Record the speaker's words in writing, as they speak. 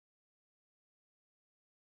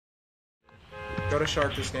Go to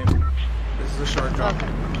shark this game. This is a shark drop.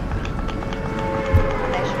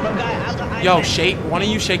 Okay. Yo, shake. One of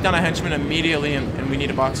you shake down a henchman immediately, and we need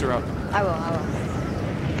to box her up. I will.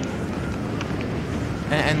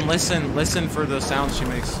 And listen for the sounds she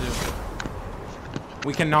makes too.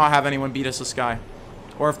 We cannot have anyone beat us with Sky.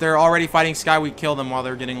 Or if they're already fighting Sky, we kill them while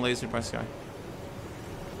they're getting lasered by Sky.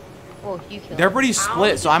 Well, you kill They're them. pretty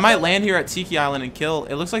split, so I might land here at Tiki Island and kill.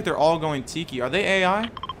 It looks like they're all going Tiki. Are they AI?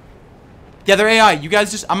 Yeah, they're AI. You guys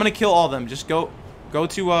just, I'm gonna kill all of them. Just go to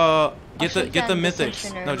get the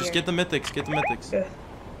mythics. No, just get the mythics. Get the mythics. Yeah.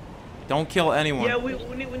 Don't kill anyone. Yeah, we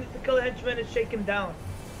need to kill the henchman and shake him down.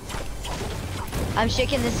 I'm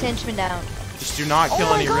shaking this henchman down. Just do not kill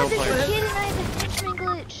any real players. There's a kid and I have a henchman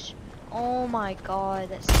glitch. Oh my god,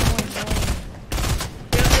 that's so annoying.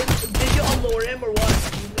 Yeah, did you unload him or what?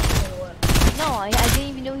 No, I didn't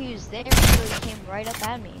even know he was there until he came right up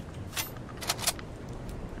at me.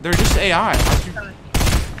 They're just AI.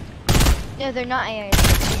 No, they're not AI.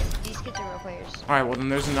 These kids are real players. Alright, well then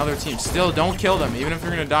there's another team. Still, don't kill them. Even if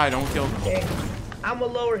you're gonna die, don't kill them. Okay. I'm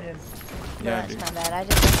gonna lower him. Yeah, no, that's dude. not bad. I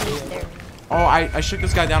just think he's there. Oh, I shook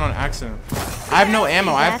this guy down on accident. I have no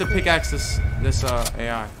ammo. I have to pickaxe this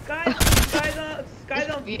AI. Guys,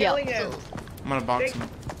 I'm killing him. I'm gonna box him.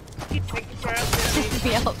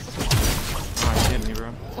 Yep. Oh, hit me,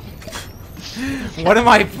 bro. What am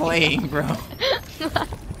I playing, bro?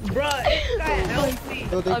 Bro, this guy helped me.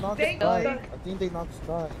 No, they knocked thank Sky. God. I think they knocked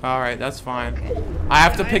Sky. Alright, that's fine. I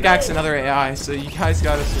have to pickaxe another AI, so you guys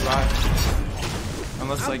gotta survive.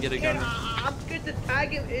 Unless I get a gun. I'm scared to tag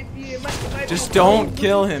him if you might Just don't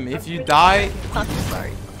kill him. If you die, I'm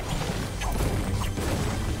sorry.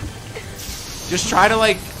 just try to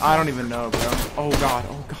like, I don't even know, bro. Oh god,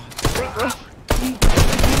 oh god.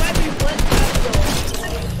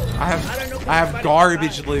 I have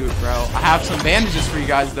garbage loot, bro. I have some bandages for you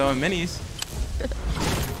guys though, and minis.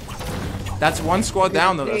 That's one squad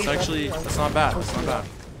down though. That's not bad. That's not bad.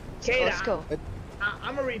 Let's go.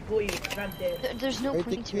 I'm a replete. I'm dead. There's no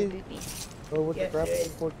point to reboot me. Oh, with the Grappler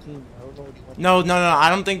 14. I don't know which one. No. I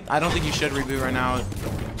don't think you should reboot right now.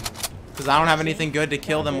 Because I don't have anything good to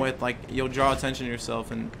kill them with. Like, you'll draw attention to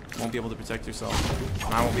yourself and won't be able to protect yourself.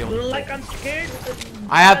 And I won't be able to. Like I'm scared.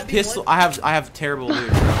 I have pistol. I have terrible loot,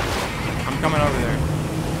 bro. I'm coming over there.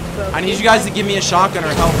 I need you guys to give me a shotgun or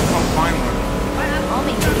help come find one. I'll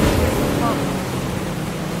make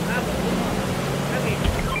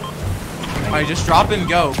Alright, just drop and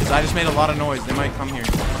go, because I just made a lot of noise. They might come here.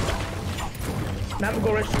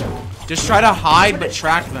 Just try to hide, but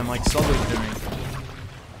track them like Solar's doing.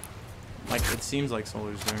 Like, it seems like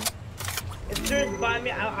Solar's doing. If there's by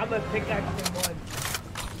me, I'm gonna pickaxe him one.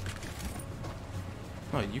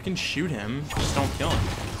 Oh, you can shoot him, just don't kill him.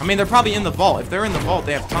 I mean, they're probably in the vault. If they're in the vault,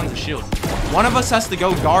 they have tons of shield. One of us has to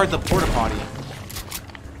go guard the porta potty.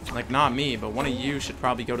 Like, not me, but one of you should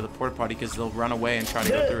probably go to the porta potty because they'll run away and try to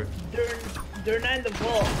go through it. They're not in the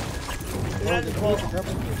vault. They're not in the vault.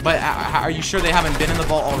 But are you sure they haven't been in the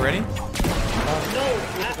vault already? No,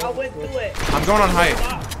 I went through it. I'm going on height.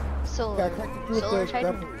 Solar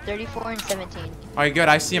Trident 34 and 17. Alright, good.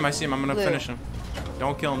 I see him. I'm gonna finish him.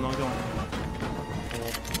 Don't kill him. Don't kill him.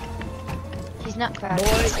 He's not crashed.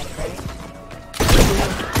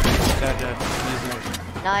 Dead.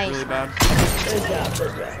 He's Nice. really bad.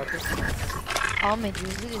 Oh my dude,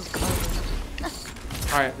 look at his colors.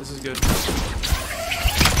 Alright, this is good.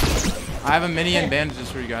 I have a mini and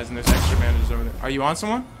bandages for you guys, and there's extra bandages over there. Are you on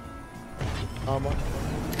someone?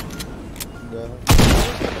 Yeah.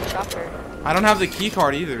 I don't have the key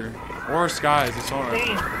card either. Or Skies, it's alright.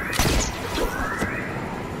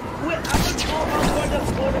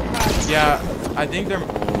 Yeah, I think they're...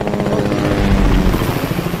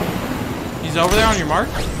 He's over there on your mark?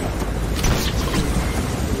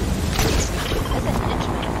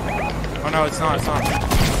 Oh no, it's not. It's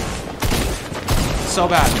so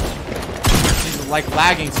bad. He's like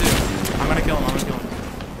lagging too. I'm gonna kill him.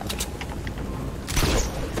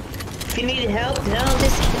 If you need help,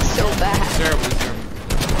 this is so bad. It's terrible.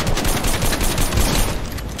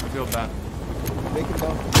 I feel bad. Make it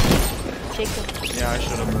down. Jacob. Yeah, I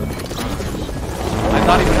should have. I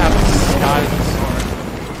thought he would have Skies and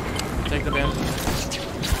Sword. Take the bandage.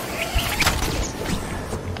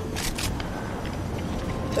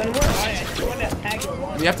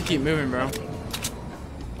 We have to keep moving, bro.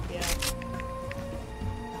 Yeah.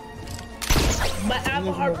 But I have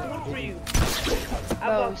a hard food for you.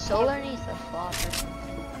 Bro, Solar needs the flopper.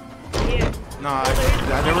 Yeah. No,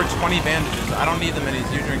 there were 20 bandages. I don't need the minis.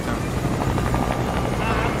 You drink them.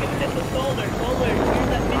 I'm giving it to Solar.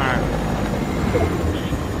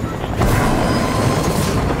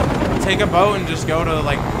 Take a boat and just go to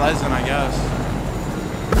like Pleasant, I guess.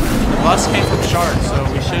 Bus came from Shark, so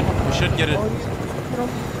we should get it.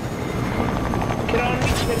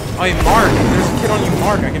 Oh, hey, Mark, there's a kid on you,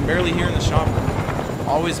 Mark. I can barely hear in the shop.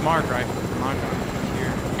 Always Mark, right? Mark,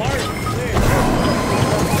 here.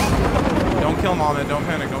 Don't kill him, man. Don't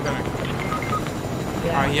panic. Don't panic.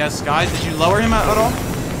 Yeah. All right, yes, guys. Did you lower him at all?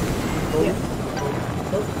 Yeah.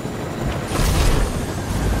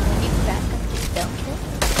 When you back up to Dell kit?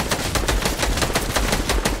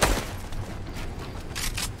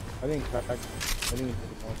 I didn't crack. I didn't hit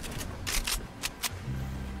the ball.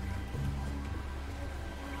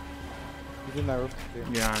 He's in that room.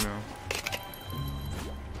 Yeah, I know.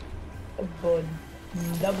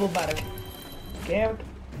 Double butter. Camp.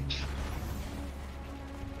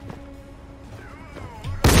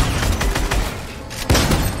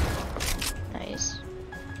 Nice.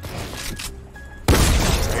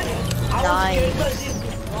 Nice.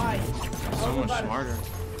 So much smarter.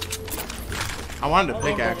 I wanted to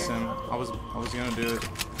pickaxe him. I was gonna do it.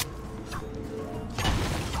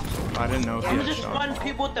 I didn't know if he I'm had just shot. fun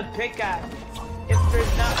people with the pickaxe. If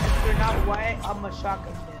they're not white, I'm a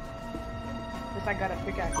shotgun fan. Because I got a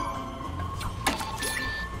pickaxe.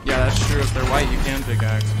 Yeah, that's true. If they're white, you can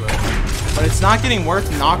pickaxe, but it's not getting worth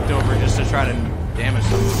knocked over just to try to damage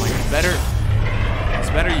someone. Like it's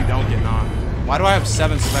better you don't get knocked. Why do I have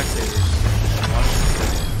 7 spectators?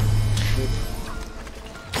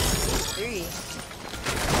 3.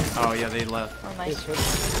 Oh yeah, they left. Oh, nice.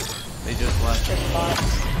 They just left. Just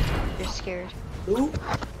bots. They're scared. Ooh.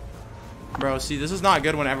 Bro, see, this is not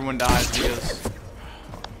good when everyone dies because.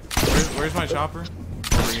 Where's my chopper?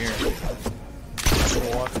 Over here.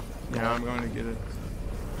 Yeah, I'm going to get it.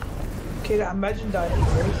 Okay, imagine dying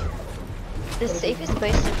first. The safest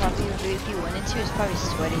place to probably be if you went into is probably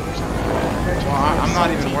sweaty or something. Well, I'm not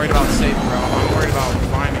even worried about safe, bro. I'm worried about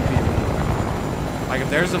finding people. Like, if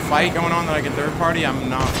there's a fight going on that I get third party, I'm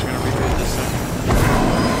not going to reboot this second.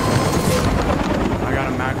 I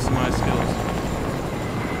gotta maximize skills.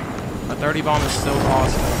 A 30 bomb is still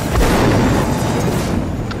possible.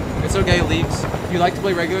 It's okay, Leagues. Do you like to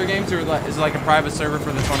play regular games, or is it like a private server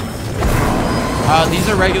for the tournament? These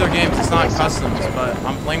are regular games. It's not customs, but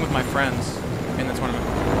I'm playing with my friends in the tournament.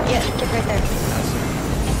 Yeah, get right there. Yes,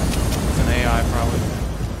 it's an AI, probably.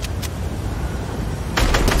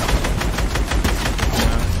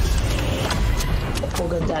 We'll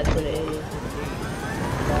get that today.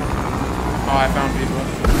 Oh, I found people. I'm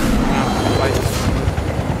gonna fight this one.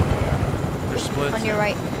 They're split. On your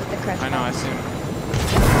right, with the crest. I know, I see them.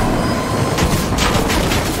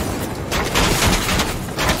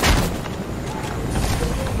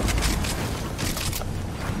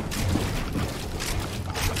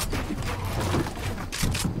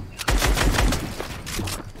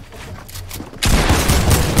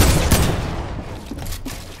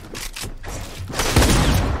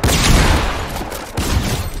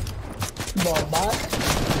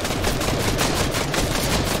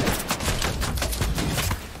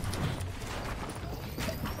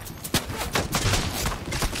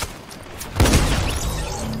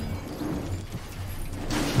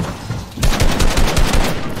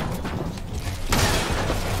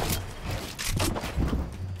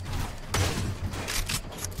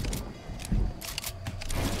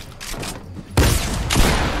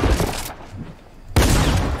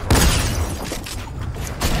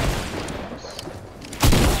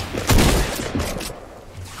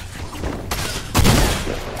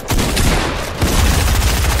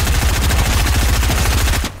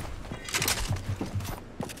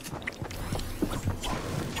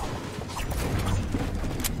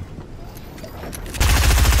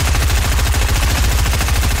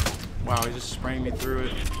 Wow, he just spraying me through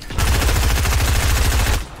it.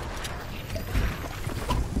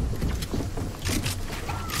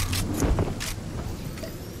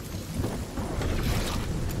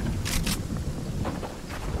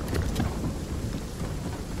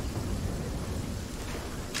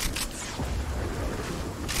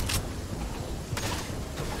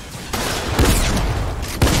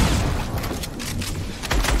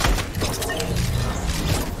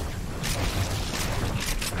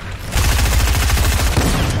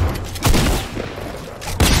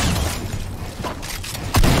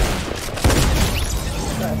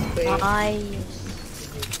 Nice.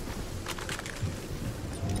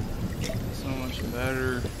 So much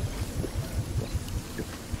better.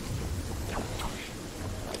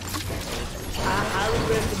 I would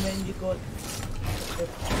recommend you go.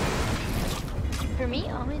 For me,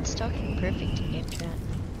 Ahmed's talking perfect in game chat.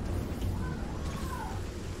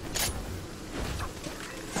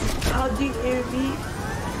 How do you hear me?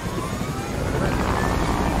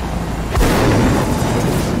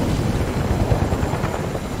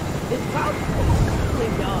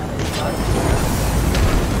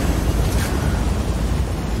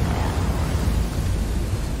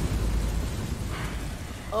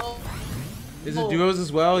 Is it duos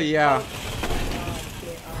as well? Yeah.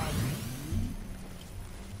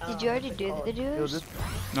 Did you already do the duos?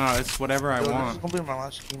 No, it's whatever I want. This is gonna be my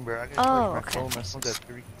last game, bro. I gotta Oh, charge my okay. phone. My phone's at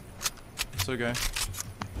 3. It's okay.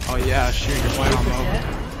 Oh yeah, shoot, you're playing on mobile.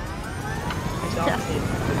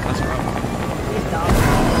 That's rough.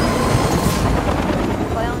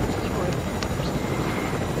 Play on keyboard.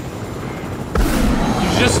 You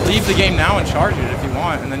just leave the game now and charge it if you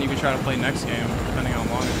want, and then you can try to play next game, depending on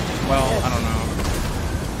how long it. Well, I don't know.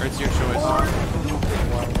 Or it's your choice.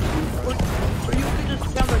 Or you can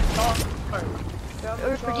just tell her talk.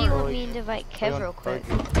 Or do you want me to invite Kev real quick?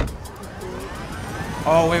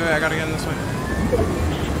 Oh, wait, I gotta get in this way.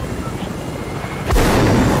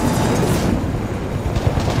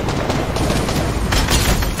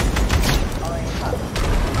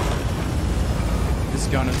 This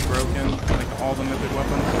gun is broken, like all the mythic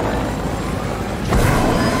weapons.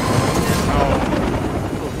 Oh.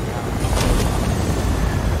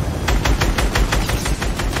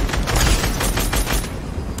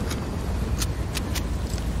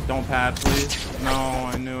 Don't pad, please. No,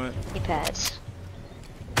 I knew it. He pads.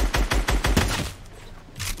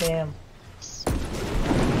 Damn. He's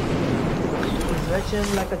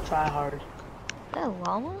glitching like a tryhard. Is that a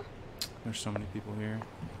llama? There's so many people here.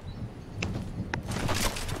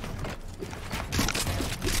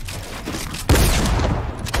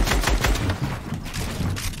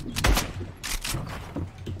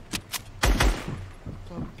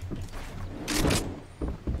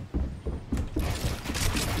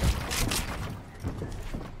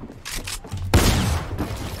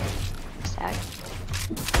 Stack.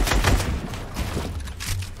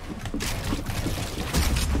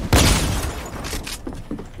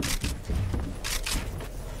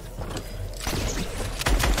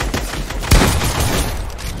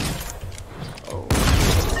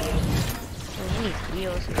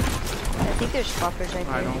 I think there's swappers right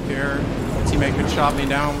there. I don't care. The teammate could shot me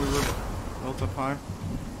down. We were built up high.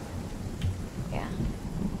 Yeah.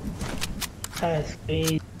 That's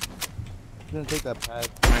crazy. Didn't take that pad.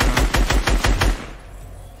 I know.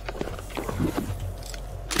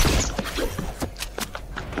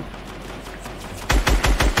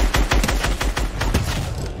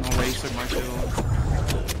 No way, he took my kill.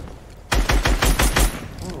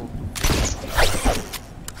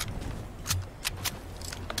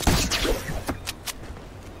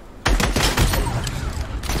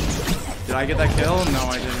 Did I get that kill? No,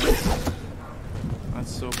 I didn't.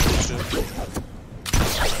 That's so bullshit.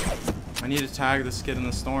 I need to tag this kid in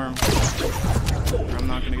the storm, or I'm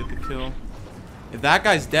not gonna get the kill. If that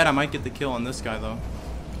guy's dead, I might get the kill on this guy, though.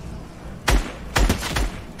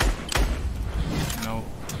 No.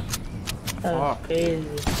 Fuck. Crazy.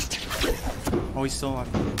 Oh, he's still alive.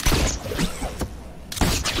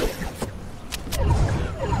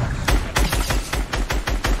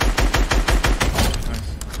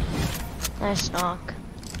 Nice knock.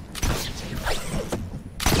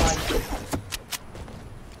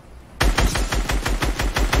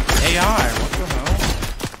 AI, what the hell?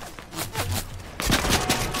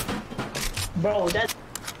 Bro, that's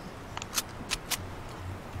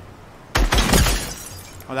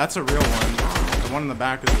Oh, that's a real one. The one in the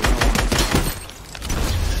back is a real one.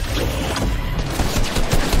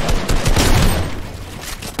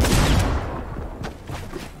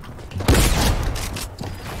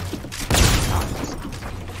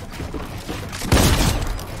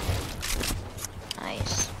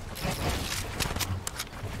 Nice.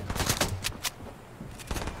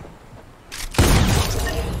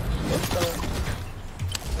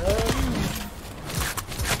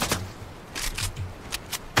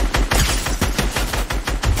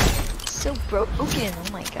 So broken.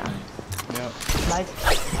 Oh my god. Yep. nice.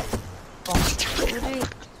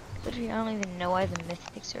 Literally, I don't even know why the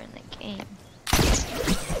mythics are in the game.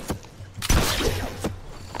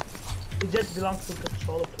 It just belongs to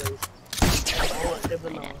controller players. Oh, they I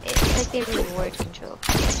belong. know. It's like they reward control.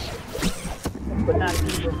 But not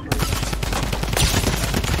keyboard players.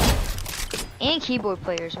 And keyboard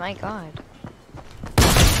players, my god.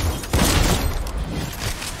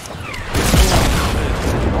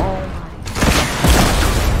 Oh my.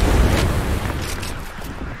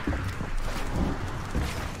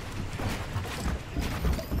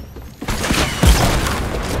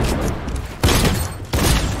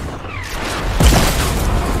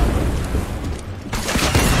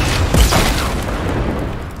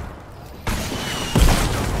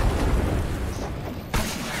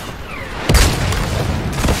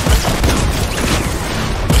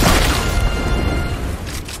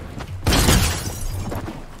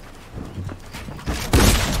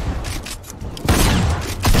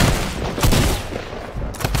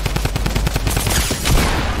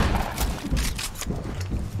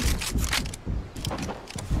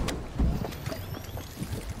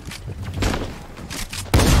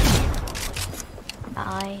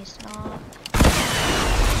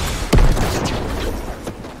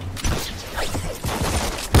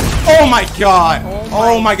 my god. Oh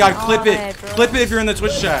Oh my god, my clip it. God, bro. Clip it if you're in the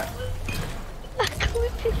Twitch chat.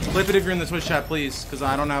 Clip it. Clip it if you're in the Twitch chat, please, because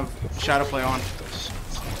I don't have shadow play on.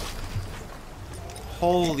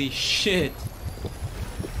 Holy shit.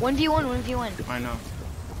 1v1, 1v1. I know.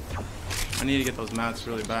 I need to get those mats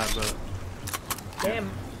really bad, but Damn. I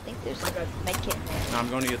think there's like a medkit in there. no, I'm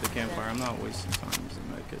going to get the campfire. I'm not wasting time using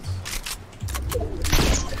medkits.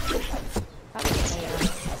 Probably,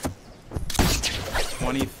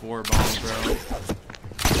 24 bombs, bro.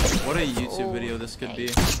 What a YouTube video this could be,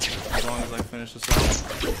 as long as I finish this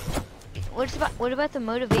out. What about the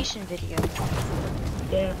motivation video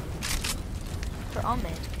Damn. for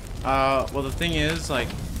Ahmed? Well, the thing is, like,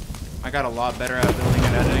 I got a lot better at building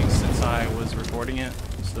and editing since I was recording it,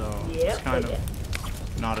 so it's kind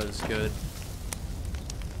of not as good.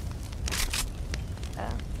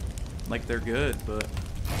 Like, they're good, but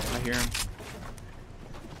I hear them.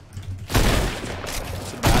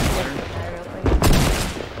 It's a bad player.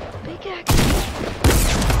 Big axe.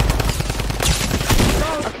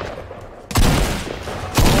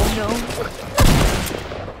 Oh no.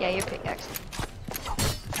 Yeah, you're pickaxe.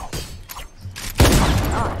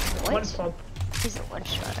 Oh, what? One pump. He's a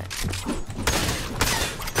one-shotter.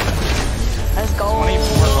 Let's go.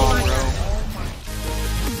 24 bomb, bro.